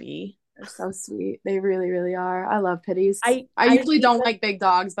biggest baby. They're so sweet. They really, really are. I love pitties. I I I usually don't like big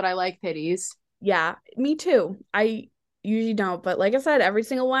dogs, but I like pitties. Yeah, me too. I usually don't, but like I said, every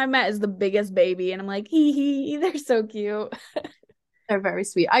single one I met is the biggest baby, and I'm like, hee hee, they're so cute. They're very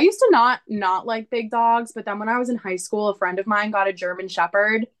sweet. I used to not like big dogs, but then when I was in high school, a friend of mine got a German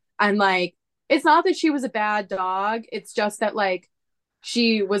Shepherd, and like it's not that she was a bad dog, it's just that like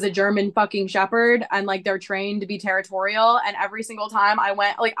she was a German fucking shepherd and like they're trained to be territorial. And every single time I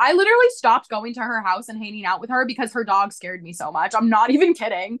went, like, I literally stopped going to her house and hanging out with her because her dog scared me so much. I'm not even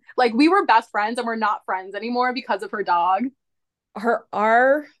kidding. Like, we were best friends and we're not friends anymore because of her dog.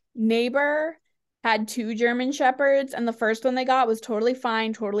 Our neighbor had two German shepherds, and the first one they got was totally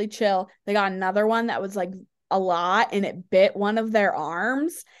fine, totally chill. They got another one that was like a lot, and it bit one of their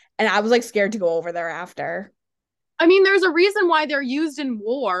arms, and I was like scared to go over there after. I mean, there's a reason why they're used in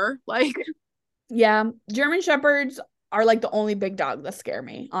war. Like, Yeah, German shepherds are like the only big dog that scare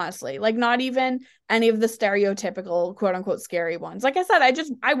me, honestly. Like not even any of the stereotypical quote unquote scary ones. Like I said,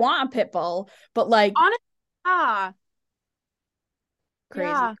 I want a pit bull, but like honestly, yeah, crazy.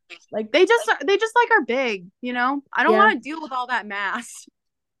 yeah. Like They just like are big, you know? I don't yeah. want to deal with all that mass.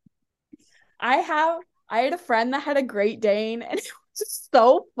 I had a friend that had a Great Dane and It's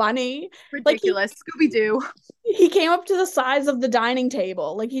so funny. Like Ridiculous. Scooby-Doo. he came up to the size of the dining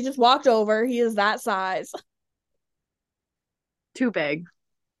table. Like he just walked over. He is that size. Too big.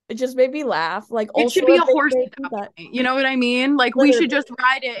 It just made me laugh. Like It also should be a a big horse thing at that that point. You know what I mean? Like we should literally, just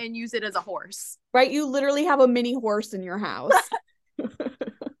ride it and use it as a horse. right? You literally have a mini horse in your house.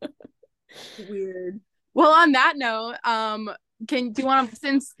 Weird. Well, on that note, do you want to,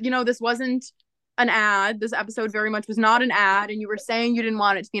 since this wasn't an ad, this episode very much was not an ad, and you were saying you didn't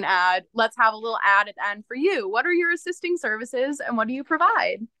want it to be an ad, let's have a little ad at the end for you. What are your assisting services and what do you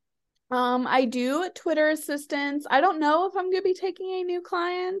provide? I do Twitter assistance. I don't know if I'm gonna be taking any new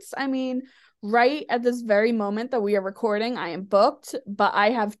clients. I mean, right at this very moment that we are recording, I am booked, but I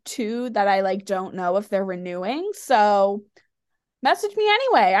have two that I like don't know if they're renewing. So message me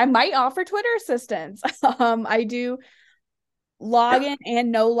anyway. I might offer Twitter assistance. I do login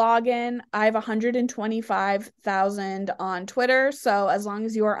and no login. I have 125,000 on Twitter. So as long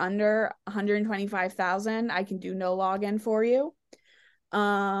as you are under 125,000, I can do no login for you.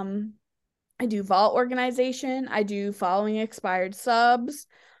 I do vault organization. I do following expired subs.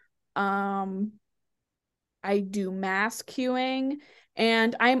 I do mass queuing,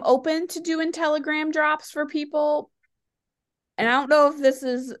 and I'm open to doing Telegram drops for people. And I don't know if this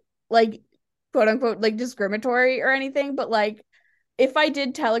is like quote unquote like discriminatory or anything, but like if I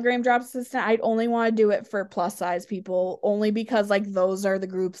did Telegram drop assistant, I'd only want to do it for plus size people, only because like those are the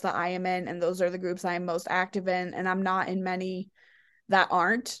groups that I am in and those are the groups I am most active in, and I'm not in many that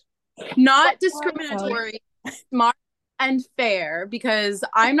aren't. Not discriminatory, smart and fair, because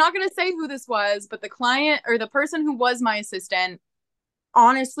I'm not going to say who this was, but the client or the person who was my assistant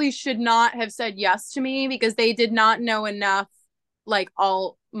honestly should not have said yes to me because they did not know enough like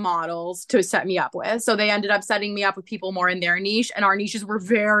alt models to set me up with. So they ended up setting me up with people more in their niche, and our niches were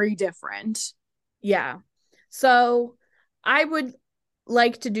very different. Yeah. So I would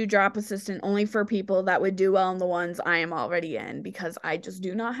like to do drop assistant only for people that would do well in the ones I am already in, because I just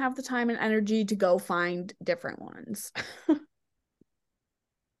do not have the time and energy to go find different ones. But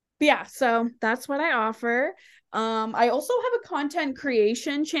yeah, so that's what I offer. I also have a content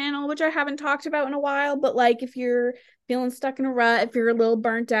creation channel, which I haven't talked about in a while, but like if you're feeling stuck in a rut, if you're a little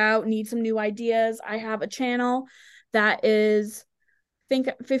burnt out, need some new ideas, I have a channel that is think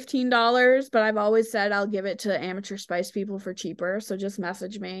 $15, but I've always said I'll give it to amateur spice people for cheaper, so just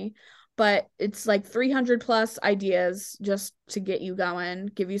message me. But it's like 300 plus ideas just to get you going,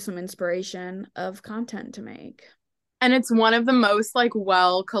 give you some inspiration of content to make. And it's one of the most like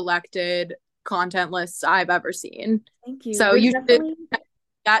well collected content lists I've ever seen. Thank you. So We're you should definitely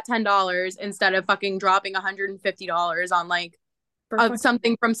that $10 instead of fucking dropping $150 on like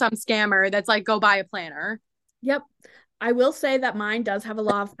something from some scammer that's like go buy a planner. Yep. I will say that mine does have a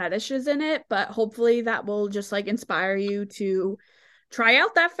lot of fetishes in it, but hopefully that will just like inspire you to try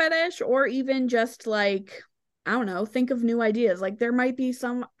out that fetish, or even just like, I don't know, think of new ideas. Like there might be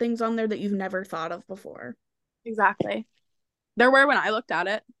some things on there that you've never thought of before. Exactly. There were when I looked at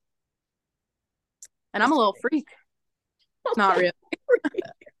it. And I'm a little freak. Not really.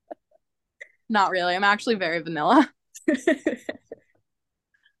 Not really. I'm actually very vanilla.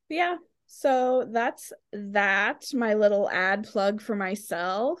 Yeah. So that's that, my little ad plug for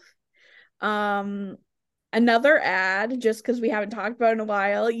myself. Another ad, just because we haven't talked about it in a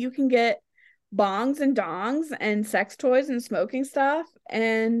while, you can get bongs and dongs and sex toys and smoking stuff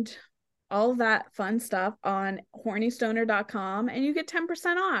and all of that fun stuff on hornystoner.com, and you get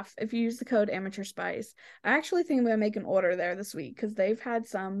 10% off if you use the code amateur spice. I actually think I'm gonna make an order there this week because they've had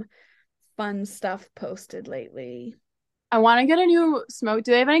some fun stuff posted lately. I want to get a new smoke.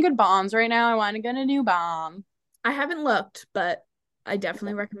 Do they have any good bombs right now? I want to get a new bomb. I haven't looked, but I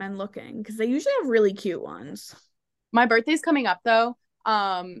definitely recommend looking because they usually have really cute ones. My birthday's coming up though.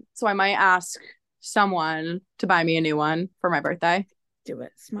 So I might ask someone to buy me a new one for my birthday. Do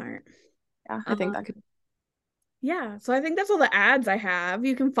it. Smart. Yeah, I think that could. Yeah, so I think that's all the ads I have.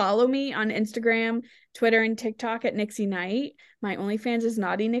 You can follow me on Instagram, Twitter, and TikTok at Nixie Night. My OnlyFans is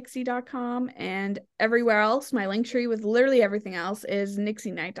naughtynixie.com, and everywhere else, my link tree with literally everything else is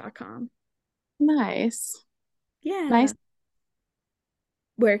nixienight.com. Nice. Yeah. Nice.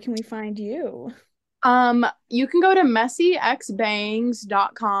 Where can we find you? You can go to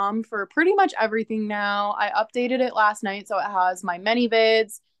messyxbangs.com for pretty much everything now. I updated it last night, so it has my many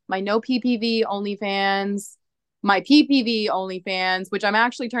vids, my no PPV OnlyFans, my PPV OnlyFans, which I'm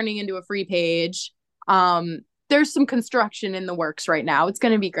actually turning into a free page. There's some construction in the works right now. It's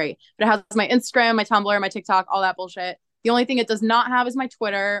going to be great. But it has my Instagram, my Tumblr, my TikTok, all that bullshit. The only thing it does not have is my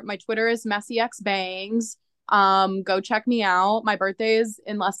Twitter. My Twitter is messyxbangs. Go check me out. My birthday is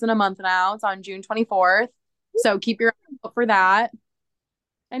in less than a month now. It's on June 24th. So keep your eye out for that.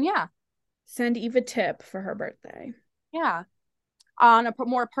 And yeah, Send Eve a tip for her birthday. yeah. On a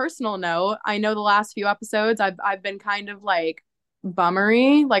more personal note, I know the last few episodes I've been kind of like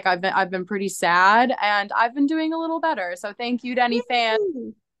bummery, like I've been pretty sad, and I've been doing a little better. So thank you to any fans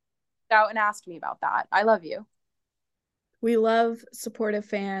Yay! out and asked me about that. I love you. We love supportive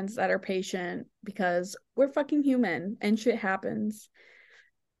fans that are patient because we're fucking human and shit happens.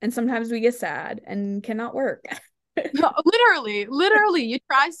 And sometimes we get sad and cannot work. Literally, you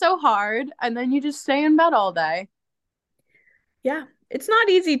try so hard and then you just stay in bed all day. Yeah, it's not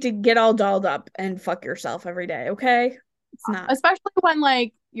easy to get all dolled up and fuck yourself every day, okay? It's not. Especially when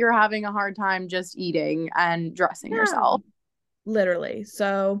like you're having a hard time just eating and dressing Yeah, yourself. literally.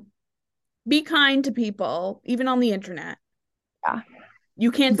 So be kind to people, even on the internet. Yeah.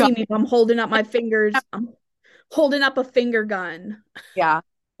 You can't Go- see me, but I'm holding up my fingers. I'm holding up a finger gun. yeah.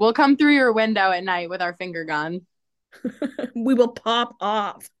 We'll come through your window at night with our finger gun. We will pop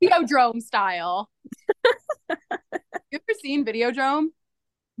off. Videodrome style. You ever seen Videodrome?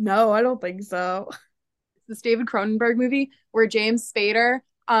 No, I don't think so. This David Cronenberg movie where James Spader,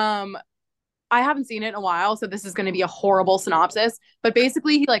 I haven't seen it in a while, so this is going to be a horrible synopsis. But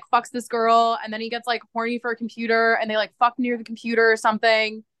basically, he like fucks this girl, and then he gets like horny for a computer, and they like fuck near the computer or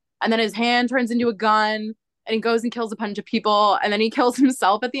something, and then his hand turns into a gun, and he goes and kills a bunch of people, and then he kills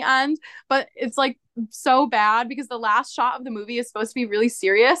himself at the end. But it's like so bad because the last shot of the movie is supposed to be really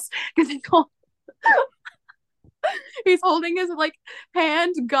serious because he's holding his like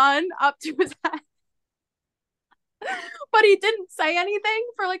hand gun up to his head, but he didn't say anything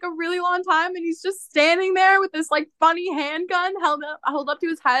for like a really long time, and he's just standing there with this like funny handgun held up to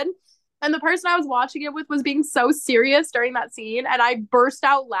his head. And the person I was watching it with was being so serious during that scene, and I burst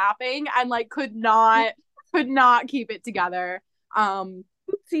out laughing and like could not keep it together.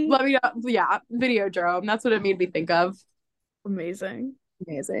 See, Let me yeah, Videodrome. That's what it made me think of. amazing.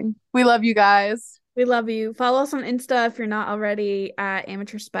 Amazing. We love you guys. We love you. Follow us on Insta if you're not already at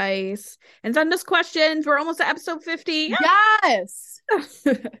Amateur Spice. And send us questions. We're almost at episode 50. Yes.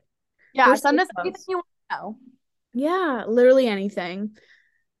 Yeah, We're send so us anything close. you want to know. Yeah, literally anything.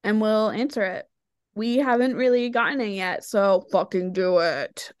 And we'll answer it. We haven't really gotten it yet, so fucking do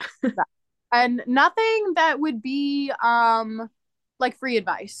it. And nothing that would be like free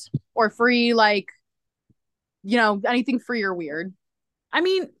advice or free like anything free or weird. I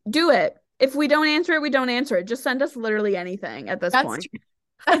mean, do it. If we don't answer it, we don't answer it. Just send us literally anything at this That's point. true.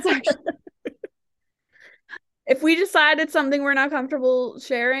 That's actually If we decide it's something we're not comfortable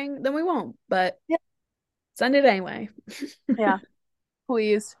sharing, then we won't. But yeah. send it anyway. Yeah.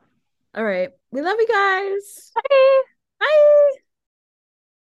 Please. All right. We love you guys. Bye. Bye.